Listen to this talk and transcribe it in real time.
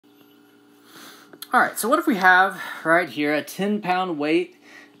Alright, so what if we have right here a 10-pound weight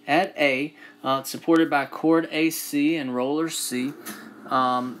at A, supported by cord AC and roller C,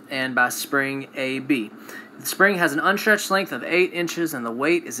 and by spring AB. The spring has an unstretched length of 8 inches, and the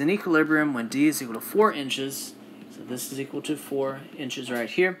weight is in equilibrium when D is equal to 4 inches. So this is equal to 4 inches right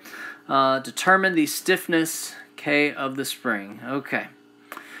here. Determine the stiffness K of the spring. Okay.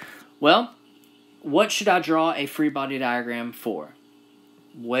 Well, what should I draw a free body diagram for?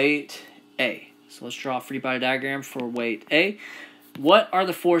 Weight A. So let's draw a free body diagram for weight A. What are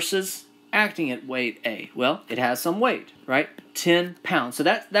the forces acting at weight A? Well, it has some weight, right? 10 pounds. So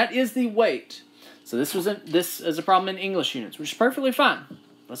that is the weight. So this is a problem in English units, which is perfectly fine.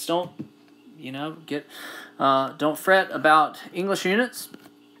 Let's don't fret about English units.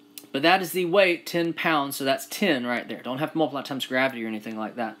 But that is the weight, 10 pounds. So that's 10 right there. Don't have to multiply times gravity or anything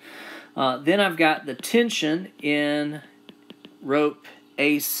like that. Then I've got the tension in rope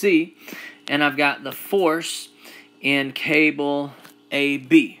AC, and I've got the force in cable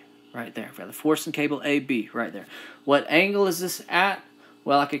AB right there. I've got the force in cable AB right there. What angle is this at?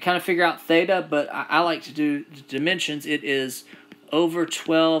 Well, I could kind of figure out theta, but I like to do dimensions. It is over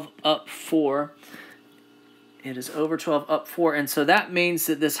 12 up 4. It is over 12 up 4, and so that means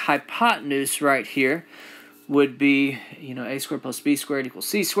that this hypotenuse right here would be, a squared plus b squared equals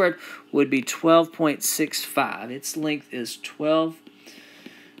c squared, would be 12.65. Its length is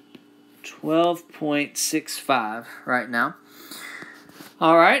 12.65 right now.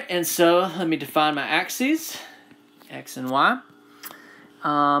 All right, and so let me define my axes, x and y.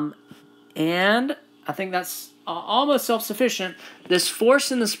 And I think that's almost self-sufficient. This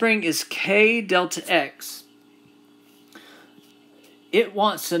force in the spring is K delta x. It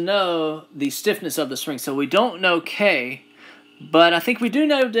wants to know the stiffness of the spring. So we don't know K, but I think we do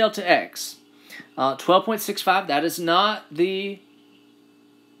know delta x. 12.65, that's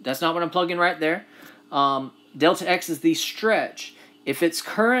not what I'm plugging right there. Delta x is the stretch. If its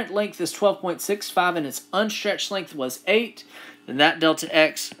current length is 12.65 and its unstretched length was 8, then that delta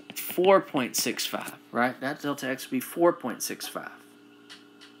x 4.65, right? That delta x would be 4.65.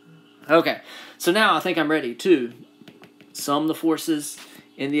 Okay, so now I think I'm ready to sum the forces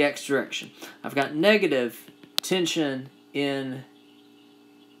in the x direction. I've got negative tension in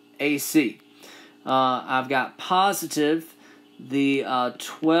AC. I've got positive the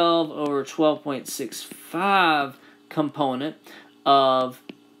 12 over 12.65 component of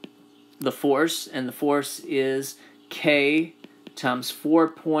the force, and the force is K times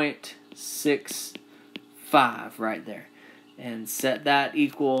 4.65 right there, and set that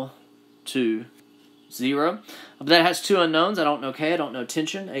equal to 0. But that has two unknowns. I don't know K, I don't know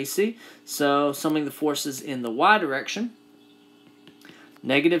tension, AC. So summing the forces in the y direction,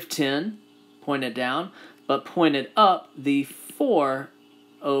 negative 10 pointed down, but pointed up, the 4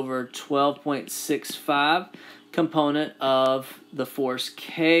 over 12.65 component of the force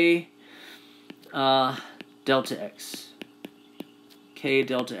K delta x. K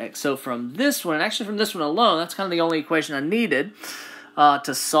delta x. So from this one, actually from this one alone, that's kind of the only equation I needed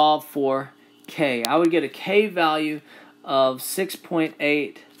to solve for K. I would get a K value of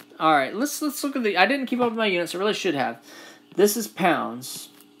 6.8. All right, let's look at I didn't keep up with my units. I really should have. This is pounds,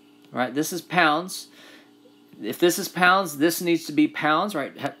 right? This is pounds. If this is pounds, this needs to be pounds,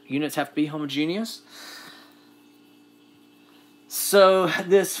 right? Units have to be homogeneous. So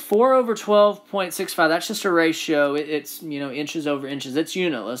this 4 over 12.65, that's just a ratio. It's, inches over inches. It's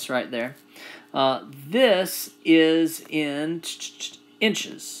unitless right there. This is in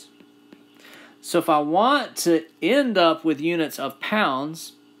inches. So if I want to end up with units of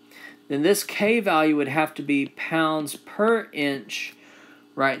pounds, then this K value would have to be pounds per inch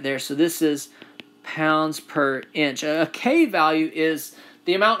right there. So this is pounds per inch. A K value is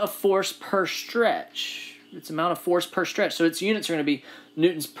the amount of force per stretch. It's the amount of force per stretch. So its units are going to be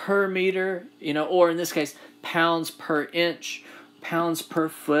newtons per meter, or in this case, pounds per inch, pounds per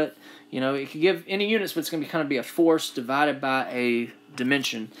foot. It could give any units, but it's going to kind of be a force divided by a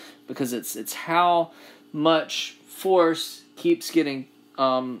dimension, because it's how much force keeps getting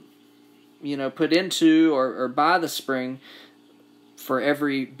put into or by the spring for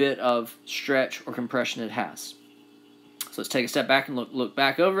every bit of stretch or compression it has. So let's take a step back and look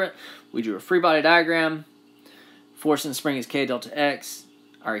back over it. We drew a free body diagram. Force in the spring is K delta x.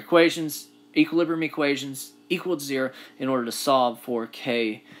 Our equations, equilibrium equations, equal to 0 in order to solve for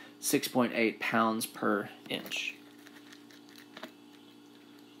K 6.8 pounds per inch.